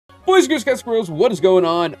Boys, girls, cats, squirrels, what is going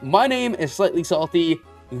on? My name is SlightliSalti.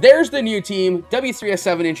 There's the new team,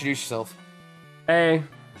 W3S7. Introduce yourself. Hey.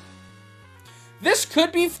 This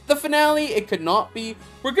could be the finale. It could not be.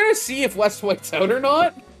 We're gonna see if West whites out or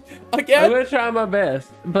not. Again, I'm gonna try my best,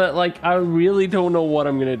 but like I really don't know what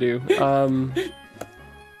I'm gonna do.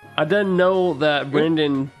 I didn't know that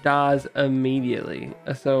Brendan dies immediately,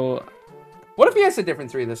 so. What if he has a different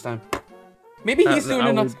 3 this time? Maybe he's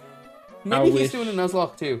doing a Maybe he's doing a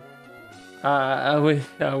Nuzlocke too. I wish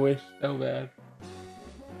so bad.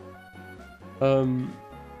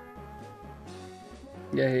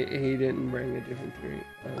 Yeah, he didn't bring a different 3.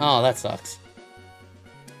 Oh, that sucks.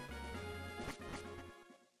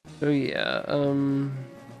 So yeah,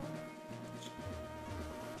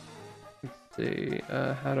 let's see.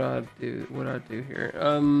 How do I do what I do here?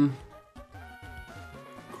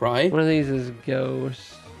 Cry. One of these is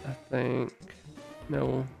ghost, I think.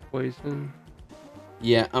 No poison.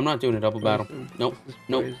 Yeah, I'm not doing a double battle. Nope.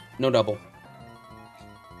 Nope. Poison. No double.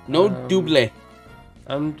 No double.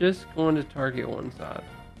 I'm just going to target one side.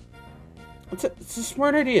 It's a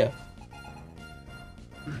smart idea.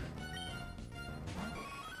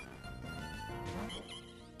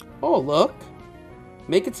 Oh, look.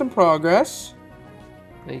 Making some progress.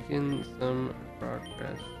 Making some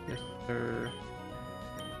progress. Yes, sir.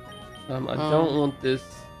 I don't want this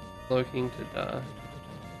looking to die.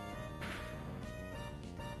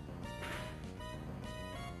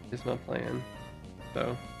 Is my plan.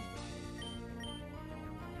 So.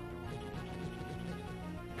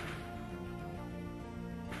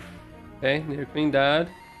 Okay, Near Queen died.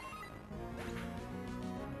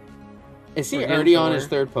 Is he already on his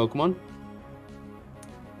 3rd Pokemon?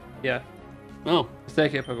 Yeah. Oh. His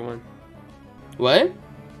 2nd Pokemon. What?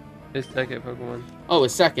 His 2nd Pokemon. Oh,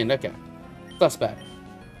 his 2nd. Okay. That's bad.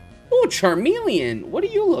 Oh, Charmeleon. What do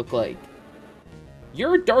you look like?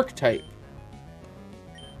 You're a dark type.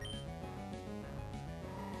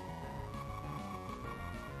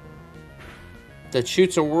 That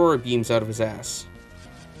shoots Aurora beams out of his ass.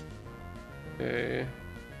 Okay.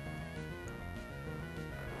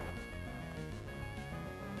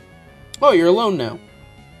 Oh, you're alone now.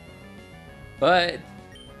 But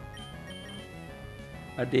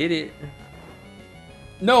I did it.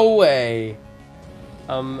 No way.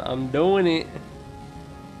 I'm doing it.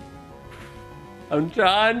 I'm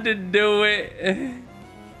trying to do it.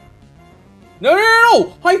 No, no, no, no!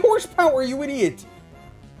 High horsepower, you idiot!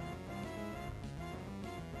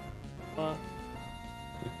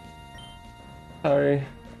 Sorry.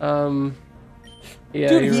 Yeah,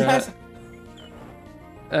 dude, you're he right.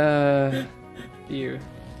 has. You.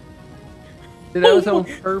 Dude, that was on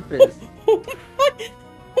purpose.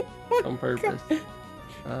 On purpose.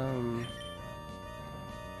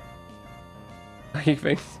 He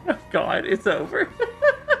thinks, oh God, it's over.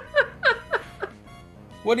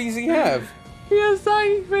 What does he have? He has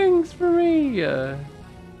psychic things for me.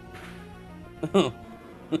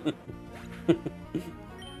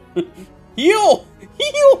 Heal!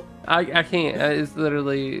 Heal! I can't. It's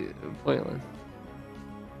literally pointless.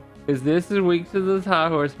 Because this is weak to this high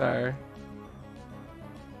horsepower.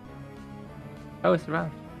 Oh, it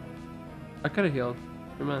survived. I could have healed.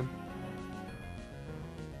 Never mind.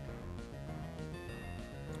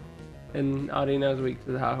 And Audino's weak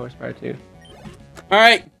to the high horsepower too.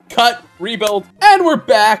 Alright, cut, rebuild, and we're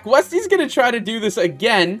back. Westy's gonna try to do this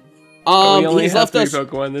again. We only he's have left 3 us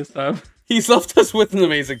Pokemon this time. He's left us with an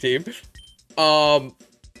amazing team.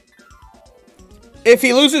 If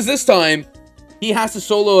he loses this time, he has to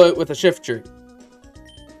solo it with a shift tree.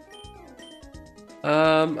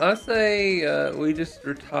 I say we just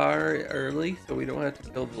retire early so we don't have to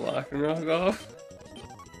kill the lock and rock off.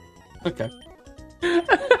 Okay.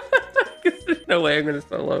 Because there's no way I'm gonna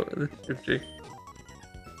solo the shift tree.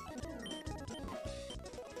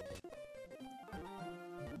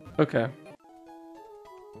 Okay.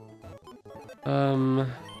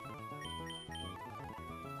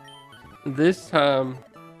 This time,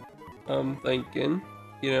 I'm thinking,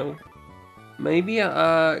 you know, maybe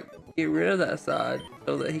I get rid of that side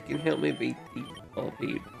so that he can help me beat the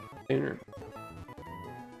LP sooner.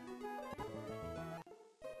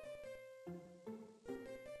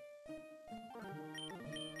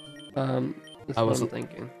 That's what I'm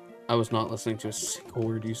thinking. I was not listening to a single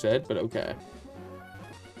word you said, but okay.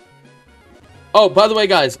 Oh, by the way,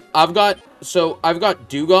 guys, I've got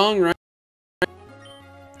Dugong, right?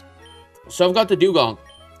 So I've got the Dugong.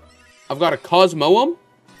 I've got a Cosmoem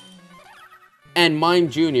and Mime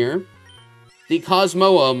Jr. The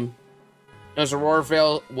Cosmoem does Aurora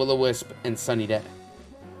Veil, Will-O-Wisp, and Sunny Day.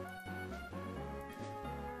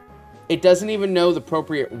 It doesn't even know the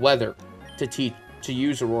appropriate weather to teach to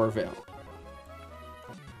use Aurora Veil.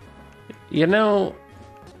 You know,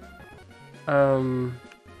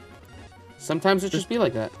 sometimes it just be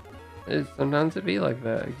like that. Sometimes it be like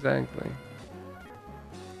that, exactly.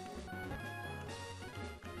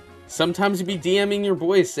 Sometimes you be DMing your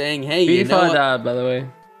boys saying, hey, you Beautiful know what? died, by the way.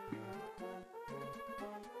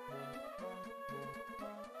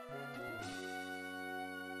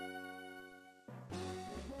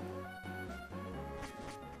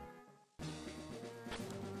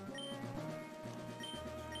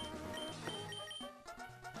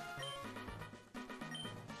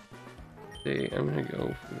 See, I'm gonna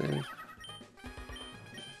go for this.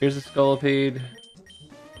 Here's a Scolipede.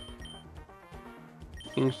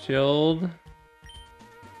 King's Shield.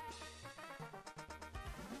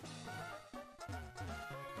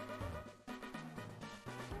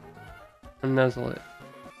 And nuzzle it.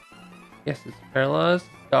 Yes, it's paralyzed.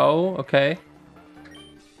 Go, okay.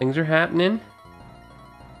 Things are happening.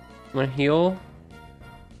 I'm gonna heal.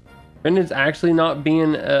 Brendan's actually not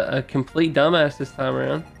being a complete dumbass this time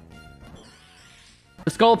around. The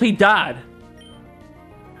Scolipede died.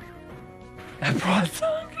 That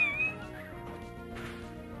broadside.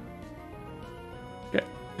 Okay.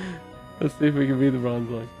 Let's see if we can beat the bronze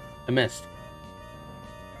one. I missed.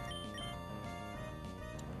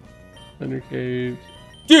 Thunder Cage.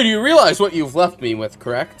 Dude, you realize what you've left me with,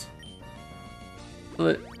 correct?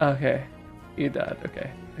 Okay. You died.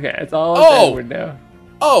 Okay. Okay, it's all downward now.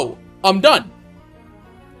 Oh, I'm done.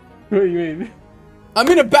 What do you mean? I'm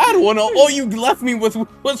in a bad one. All you left me with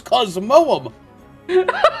was Cosmoem.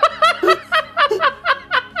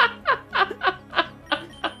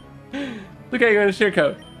 Okay, you're gonna share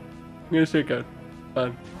code. I'm gonna share code.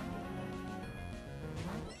 Fine.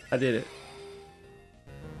 I did it.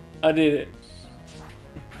 I did it.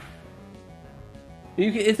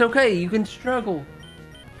 It's okay. You can struggle.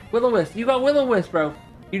 Will-O-Wisp. You got Will-O-Wisp, bro.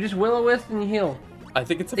 You just Will-O-Wisp and you heal. I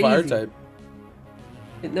think it's a It's fire easy. type.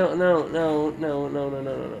 No.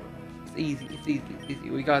 It's easy. It's easy. It's easy.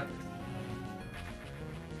 We got this.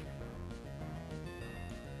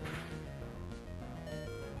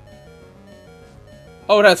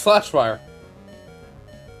 Oh, it has flash fire.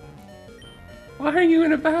 Why are you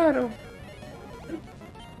in a battle?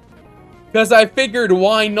 Because I figured,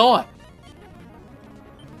 why not?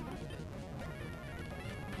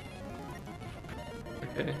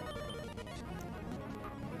 Okay.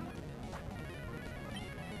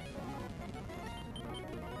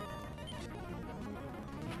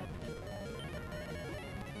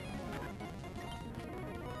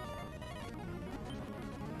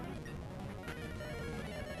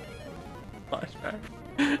 Flashback.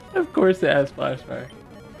 Of course it has flashback.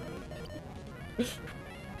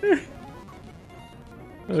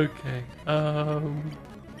 Okay.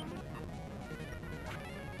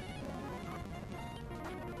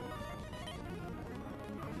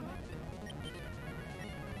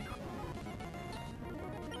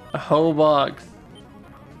 A whole box.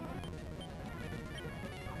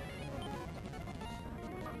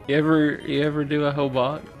 You ever do a whole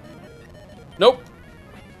box? Nope.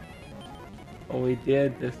 Oh, we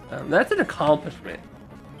did this time. That's an accomplishment.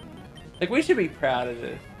 Like, we should be proud of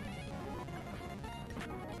this.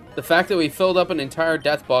 The fact that we filled up an entire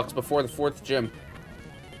death box before the 4th gym.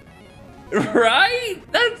 Right?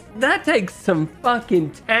 That takes some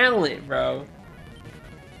fucking talent, bro.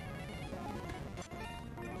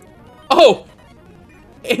 Oh!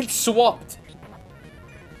 It swapped.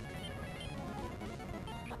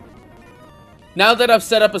 Now that I've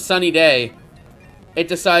set up a sunny day, it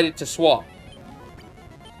decided to swap.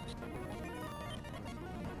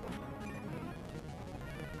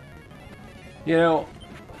 You know,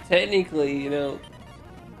 technically, you know,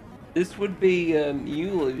 this would be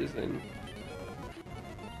you losing.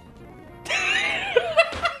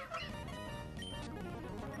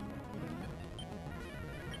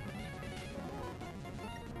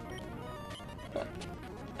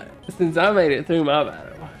 Since I made it through my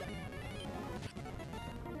battle.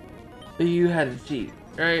 So you had to cheat,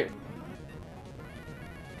 right?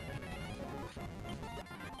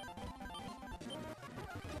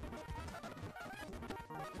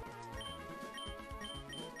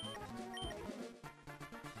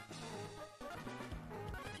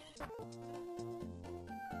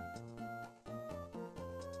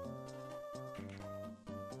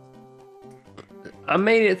 I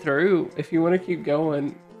made it through. If you want to keep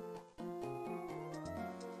going.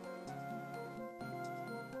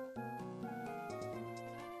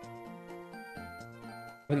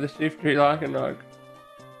 With the shift tree lock and rock.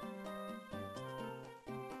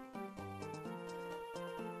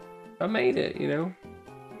 I made it, you know.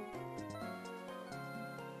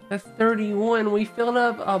 That's 31. We filled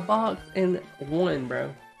up a box in one,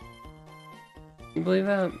 bro. You believe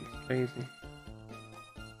that? It's crazy.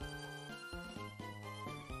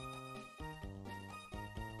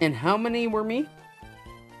 And how many were me?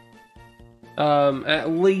 At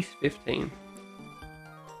least 15.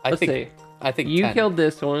 Let's see. I think you 10. killed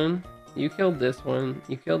this one. You killed this one.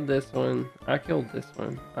 You killed this one. I killed this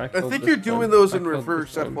one. I think you're doing those in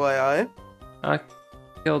reverse, FYI. I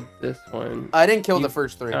killed this one. I didn't kill the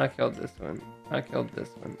first 3. I killed this one. I killed this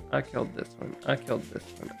one. I killed this one. I killed this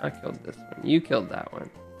one. I killed this one. You killed that one.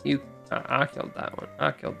 I killed that one.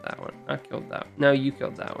 I killed that one. I killed that one. No, you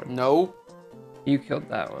killed that one. No. You killed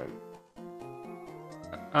that one.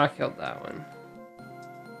 I killed that one.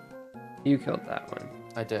 You killed that one.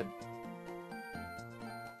 I did.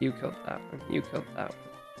 You killed that one. You killed that one.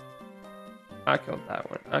 I killed that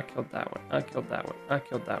one. I killed that one. I killed that one. I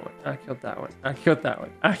killed that one. I killed that one. I killed that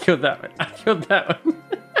one. I killed that one. I killed that one.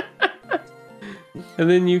 And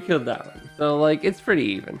then you killed that one. So, like, it's pretty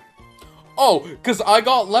even. Oh, because I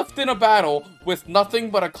got left in a battle with nothing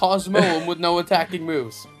but a Cosmoem with no attacking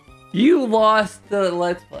moves. You lost the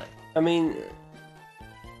Let's Play. I mean,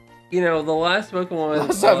 you know, the last Pokemon...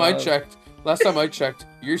 Last time I checked,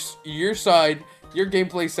 your side, your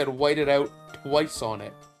gameplay said white it out twice on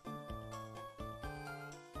it.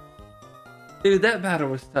 Dude, that battle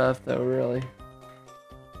was tough, though, really.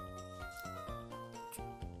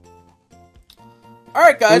 All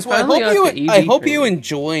right, guys. Well, I hope you training.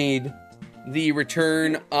 enjoyed the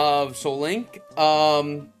return of Soul Link.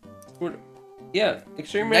 Yeah,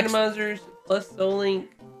 Extreme Randomizers plus Soul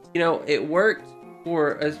Link. You know, it worked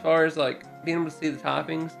for as far as like being able to see the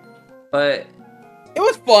toppings, but it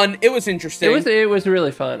was fun. It was interesting. It was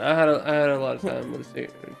really fun. I had a lot of time with the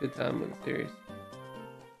series. Good time with the series.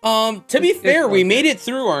 To be fair, we made it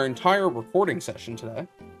through our entire recording session today.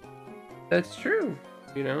 That's true.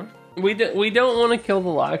 You know, we don't want to kill the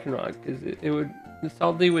Lycanroc because the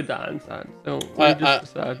Salty would die inside. So we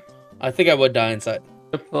just decide. I think I would die inside.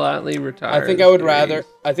 To politely retire. I think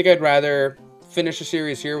I'd rather finish a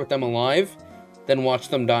series here with them alive than watch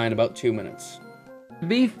them die in about 2 minutes. To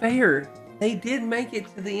be fair, they did make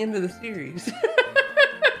it to the end of the series.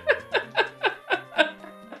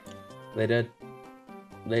 They did.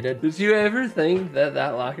 They did. Did you ever think that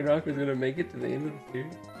Lycanroc was going to make it to the end of the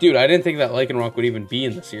series? Dude, I didn't think that Lycanroc would even be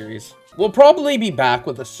in the series. We'll probably be back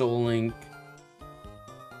with a Soul Link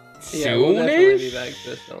soon-ish? Yeah, we'll definitely be back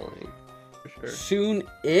to Soul Link. For sure.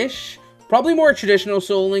 Soon-ish? Probably more traditional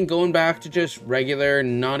Soul Link, going back to just regular,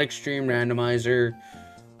 not Extreme Randomizer.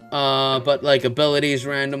 But like abilities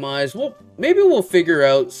randomized. Well, maybe we'll figure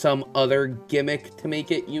out some other gimmick to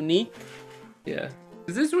make it unique. Yeah.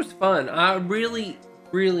 Because this was fun. I really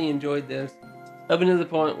enjoyed this. Up until the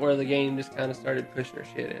point where the game just kind of started pushing their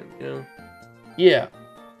shit in, you know? Yeah.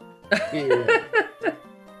 Yeah.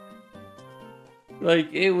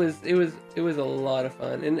 Like it was a lot of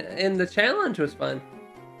fun, and the challenge was fun.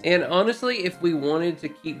 And honestly, if we wanted to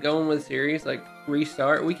keep going with the series, like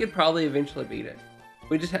restart, we could probably eventually beat it.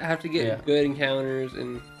 We just have to get good encounters,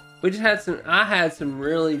 and we just had some. I had some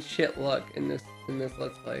really shit luck in this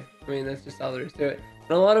Let's Play. I mean, that's just all there is to it.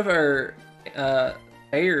 And a lot of our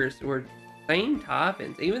players were same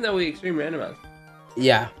toppings, even though we extreme randomized.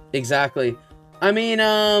 Yeah, exactly. I mean,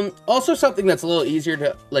 also something that's a little easier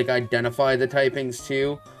to like identify the typings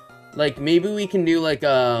too. Like maybe we can do like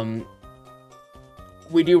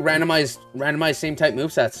we do randomized same type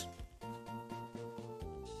movesets.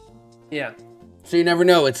 Yeah. So you never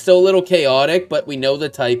know. It's still a little chaotic, but we know the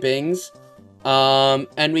typings.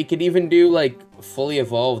 And we could even do like fully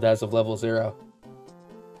evolved as of level 0.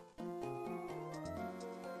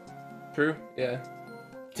 True. Yeah.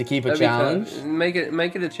 To keep a challenge. Make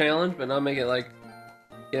it a challenge, but not make it like,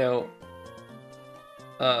 you know,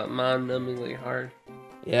 mind-numbingly hard.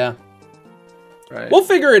 Yeah. Right. We'll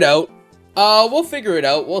figure it out.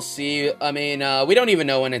 We'll see. I mean, we don't even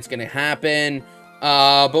know when it's gonna happen.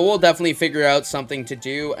 But we'll definitely figure out something to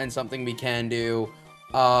do and something we can do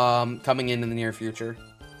coming in the near future.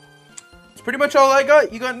 That's pretty much all I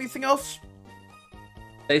got. You got anything else?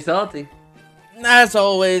 Stay salty. As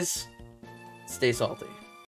always, stay salty.